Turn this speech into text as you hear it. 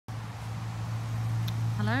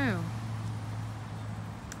Hello.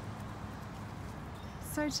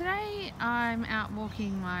 So today I'm out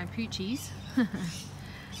walking my poochies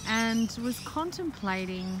and was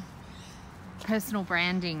contemplating personal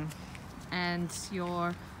branding and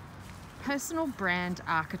your personal brand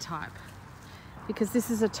archetype, because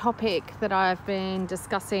this is a topic that I've been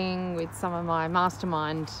discussing with some of my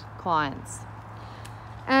mastermind clients.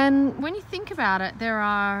 And when you think about it, there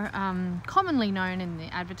are commonly known in the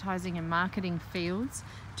advertising and marketing fields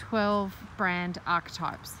 12 brand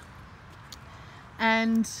archetypes.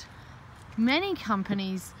 And many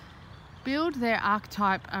companies build their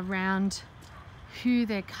archetype around who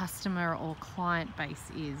their customer or client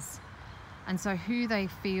base is, and so who they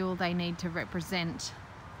feel they need to represent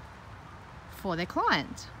for their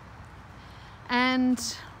client. And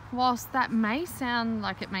whilst that may sound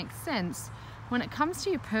like it makes sense, when it comes to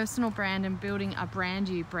your personal brand and building a brand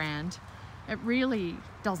you brand, it really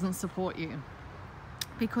doesn't support you,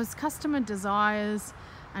 because customer desires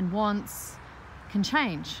and wants can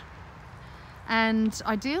change. And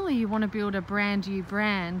ideally you want to build a brand you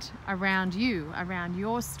brand around you, around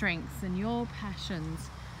your strengths and your passions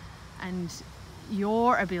and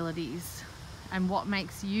your abilities and what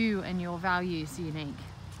makes you and your values unique.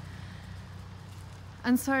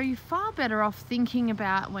 And so you're far better off thinking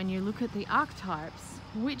about, when you look at the archetypes,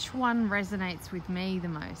 which one resonates with me the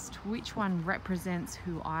most, which one represents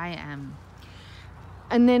who I am.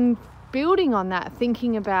 And then building on that,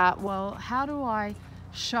 thinking about, well, how do I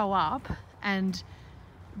show up and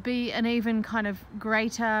be an even kind of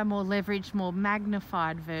greater, more leveraged, more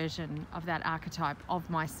magnified version of that archetype of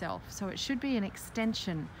myself. So it should be an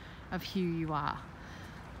extension of who you are.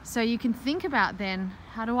 So you can think about then,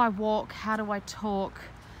 how do I walk? How do I talk?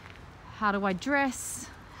 How do I dress?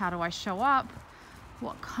 How do I show up?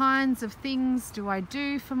 What kinds of things do I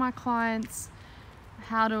do for my clients?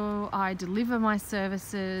 How do I deliver my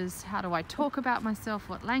services? How do I talk about myself?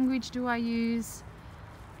 What language do I use?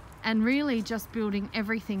 And really just building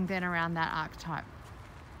everything then around that archetype.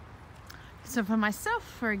 So for myself,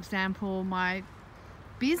 for example, my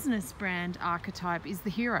business brand archetype is the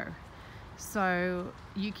hero. So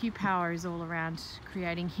UQ Power is all around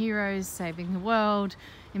creating heroes, saving the world,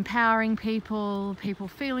 empowering people, people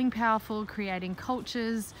feeling powerful, creating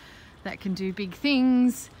cultures that can do big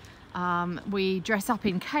things. We dress up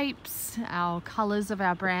in capes. Our colours of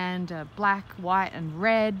our brand are black, white and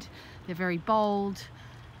red. They're very bold,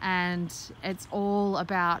 and it's all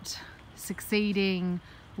about succeeding,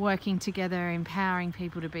 working together, empowering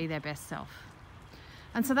people to be their best self.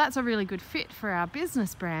 And so that's a really good fit for our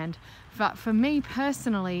business brand. But for me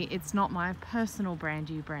personally, it's not my personal brand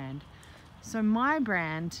you brand. So my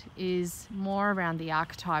brand is more around the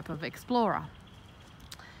archetype of explorer.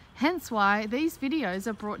 Hence why these videos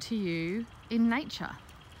are brought to you in nature.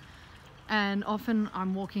 And often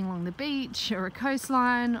I'm walking along the beach or a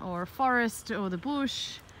coastline or a forest or the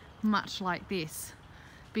bush, much like this,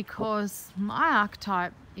 because my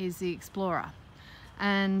archetype is the explorer.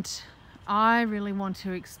 And I really want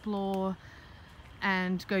to explore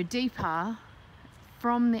and go deeper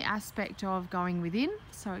from the aspect of going within,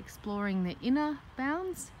 so exploring the inner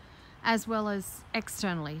bounds, as well as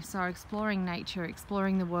externally, so exploring nature,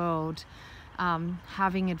 exploring the world,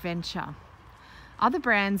 having adventure. Other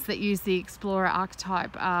brands that use the explorer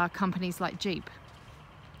archetype are companies like Jeep,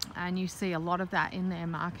 and you see a lot of that in their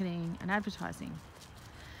marketing and advertising.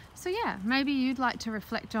 So yeah, maybe you'd like to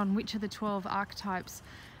reflect on which of the 12 archetypes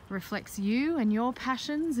reflects you and your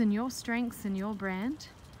passions and your strengths and your brand.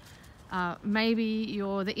 Maybe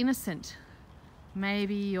you're the innocent,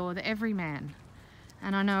 maybe you're the everyman.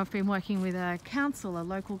 And I know I've been working with a council, a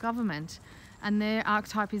local government, and their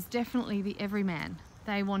archetype is definitely the everyman.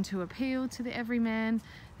 They want to appeal to the everyman.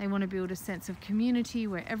 They want to build a sense of community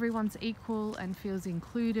where everyone's equal and feels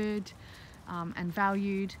included and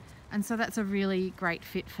valued. And so that's a really great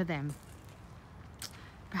fit for them.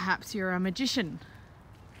 Perhaps you're a magician,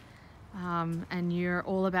 and you're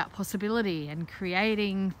all about possibility and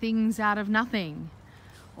creating things out of nothing.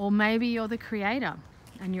 Or maybe you're the creator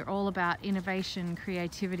and you're all about innovation,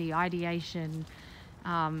 creativity, ideation,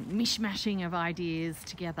 mishmashing of ideas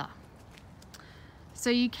together. So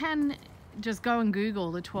you can just go and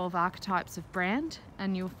Google the 12 archetypes of brand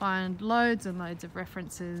and you'll find loads and loads of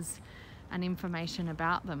references and information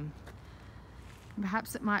about them.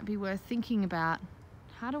 Perhaps it might be worth thinking about,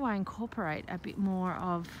 how do I incorporate a bit more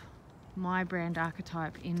of my brand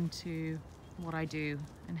archetype into what I do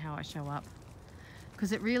and how I show up?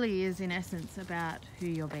 Because it really is, in essence, about who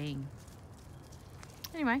you're being.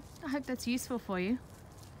 Anyway, I hope that's useful for you.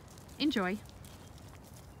 Enjoy.